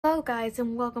Hello guys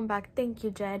and welcome back. Thank you,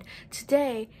 Jed.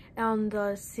 Today on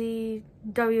the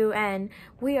CWN,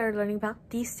 we are learning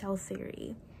about the cell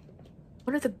theory.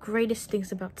 One of the greatest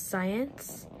things about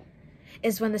science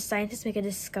is when the scientists make a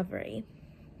discovery.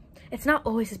 It's not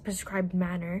always a prescribed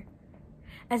manner,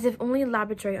 as if only in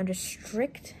laboratory under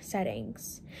strict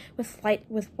settings, with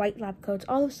white lab coats,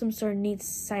 all of some sort of neat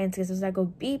science gizmos that go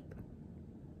beep.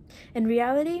 In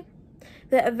reality,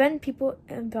 the event people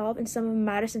involved in some of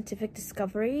matter scientific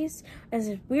discoveries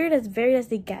as weird as varied as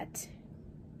they get.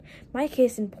 My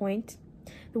case in point,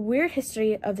 the weird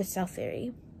history of the cell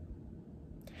theory.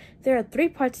 There are 3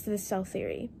 parts to the cell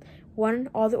theory. 1,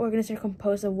 all the organisms are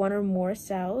composed of 1 or more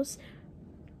cells.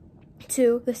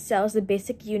 2, the cell is the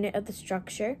basic unit of the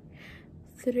structure.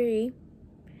 3,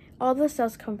 all the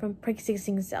cells come from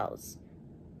pre-existing cells.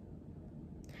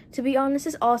 To be honest,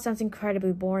 this all sounds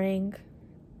incredibly boring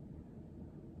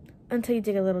until you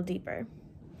dig a little deeper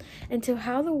into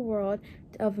how the world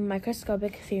of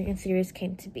microscopic theory and theories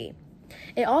came to be.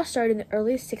 It all started in the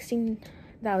early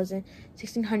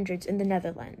 1600s in the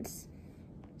Netherlands,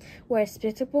 where a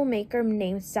spectacle maker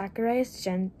named Zacharias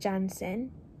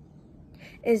Janssen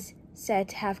is said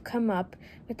to have come up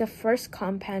with the first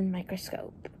compound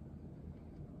microscope,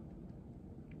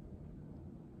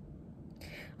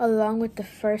 along with the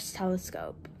first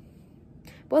telescope.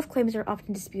 Both claims are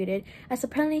often disputed, as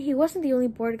apparently he wasn't the only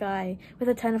bored guy with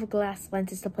a ton of glass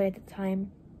lenses to play at the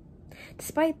time.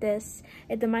 Despite this,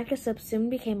 the microscope soon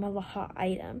became a hot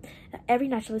item that every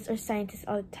naturalist or scientist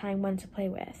all the time wanted to play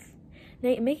with,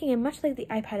 making it much like the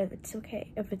iPad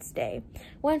of its day.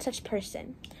 One such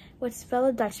person was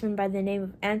fellow Dutchman by the name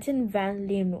of Anton van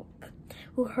Leeuwenhoek,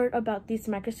 who heard about these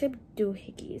microscope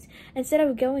doohickeys. Instead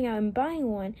of going out and buying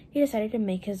one, he decided to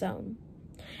make his own.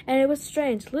 And it was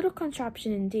strange, little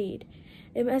contraption indeed.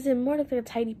 It was more like a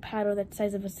tiny paddle that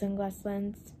size of a sunglass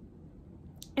lens.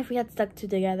 If we had stuck two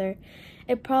together,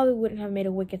 it probably wouldn't have made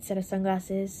a wicked set of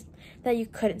sunglasses that you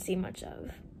couldn't see much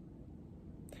of.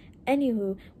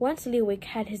 Anywho, once Leeuwenhoek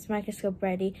had his microscope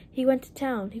ready, he went to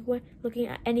town. He went looking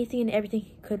at anything and everything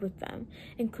he could with them,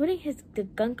 including the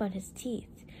gunk on his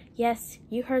teeth. Yes,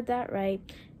 you heard that right.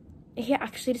 He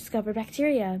actually discovered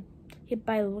bacteria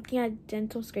by looking at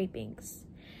dental scrapings.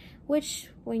 Which,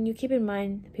 when you keep in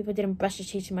mind, people didn't brush their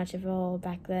teeth too much of all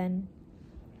back then.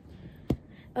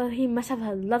 He must have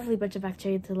a lovely bunch of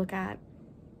bacteria to look at.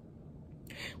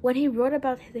 When he wrote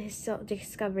about his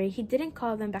discovery, he didn't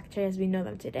call them bacteria as we know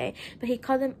them today, but he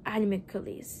called them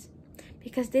animalcules,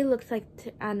 because they looked like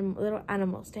little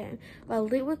animals to him. While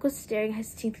Leeuwenhoek was staring at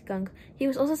his teeth gunk, he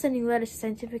was also sending letters to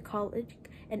scientific college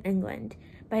in England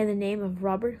by the name of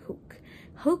Robert Hooke.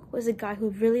 Hooke was a guy who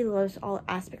really loves all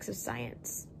aspects of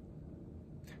science.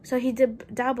 So he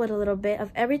dabbled a little bit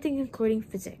of everything, including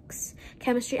physics,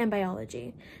 chemistry, and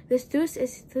biology. This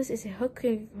is a Hooke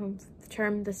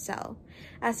term the cell,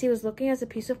 as he was looking at a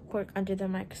piece of cork under the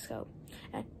microscope,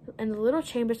 and the little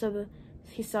chambers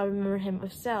he saw remembered him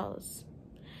of cells,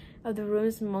 of the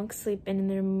rooms monks sleep in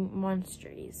their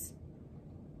monasteries.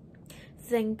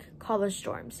 Think college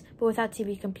dorms, but without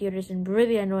TV, computers, and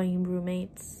really annoying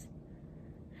roommates.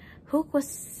 Hooke was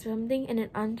something and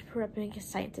an unprepared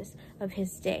scientist of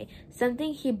his day,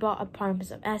 something he brought upon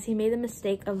himself as he made the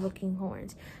mistake of looking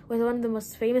horns with one of the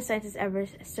most famous scientists ever,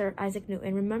 Sir Isaac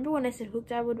Newton. Remember when I said Hooke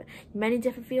dabbled in many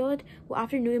different fields? Well,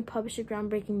 after Newton published a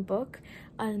groundbreaking book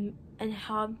on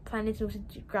how planets move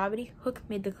with gravity, Hooke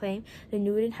made the claim that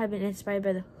Newton had been inspired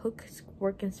by the Hooke's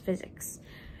work in physics.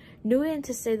 Newton,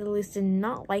 to say the least, did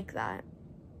not like that,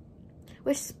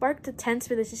 which sparked a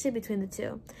tense relationship between the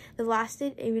two that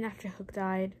lasted even after Hooke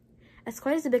died. As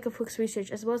quite as a bit of Hooke's research,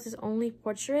 as well as his only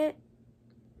portrait,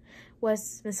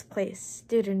 was misplaced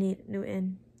due to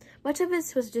Newton. Much of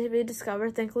this was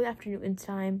rediscovered, thankfully, after Newton's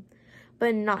time,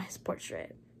 but not his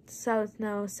portrait. So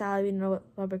now, sadly, we know what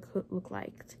Robert Hooke looked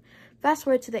like. Fast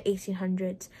forward to the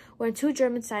 1800s, when 2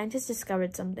 German scientists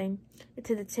discovered something.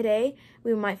 Today,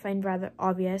 we might find rather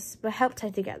obvious, but help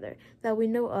tie together, that we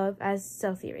know of as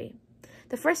cell theory.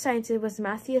 The first scientist was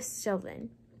Matthias Schleiden,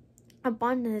 a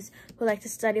botanist who liked to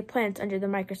study plants under the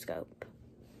microscope.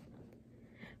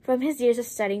 From his years of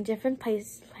studying different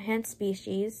plant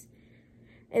species,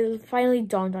 it finally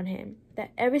dawned on him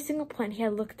that every single plant he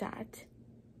had looked at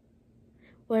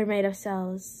were made of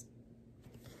cells.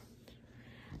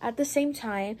 At the same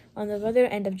time, on the other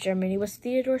end of Germany was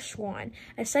Theodor Schwann,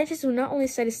 a scientist who not only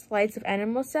studied slides of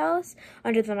animal cells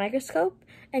under the microscope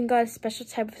and got a special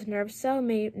type of nerve cell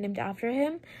named after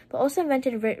him, but also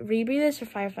invented rebreathers for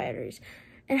firefighters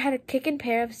and had a kick and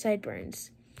pair of sideburns.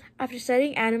 After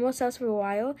studying animal cells for a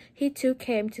while, he too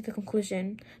came to the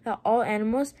conclusion that all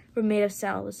animals were made of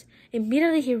cells.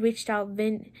 Immediately he reached out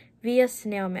via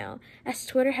snail mail, as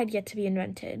Twitter had yet to be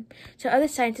invented, to other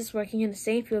scientists working in the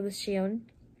same field as Shion,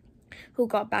 who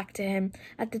got back to him,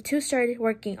 as the two started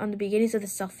working on the beginnings of the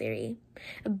cell theory.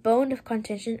 A bone of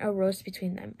contention arose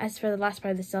between them. As for the last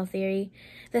part of the cell theory,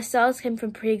 the cells came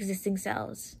from pre-existing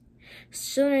cells.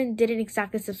 Shion didn't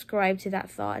exactly subscribe to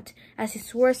that thought, as he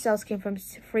swore cells came from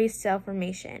free cell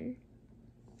formation,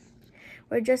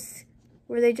 where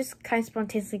they just kind of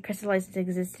spontaneously crystallized into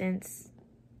existence.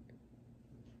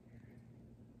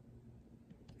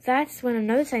 That's when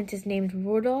another scientist named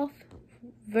Rudolf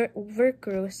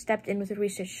Virchow stepped in with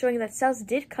research showing that cells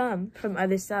did come from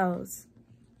other cells.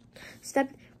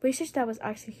 Research that was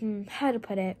actually, how to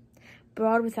put it,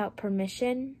 broad without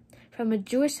permission, from a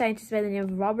Jewish scientist by the name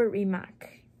of Robert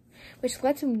Remak, which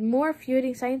led to more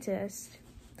feuding scientists.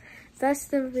 Thus,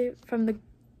 from the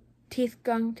teeth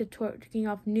gum to torquing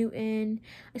off Newton,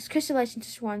 its crystallization into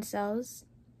Schwann cells,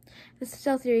 this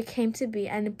cell theory came to be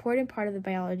an important part of the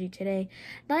biology today.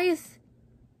 Now you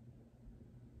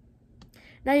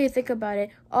think about it,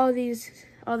 all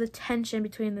the tension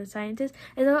between the scientists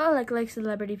is a lot like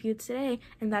celebrity feuds today,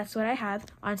 and that's what I have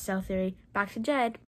on cell theory. Back to Jed.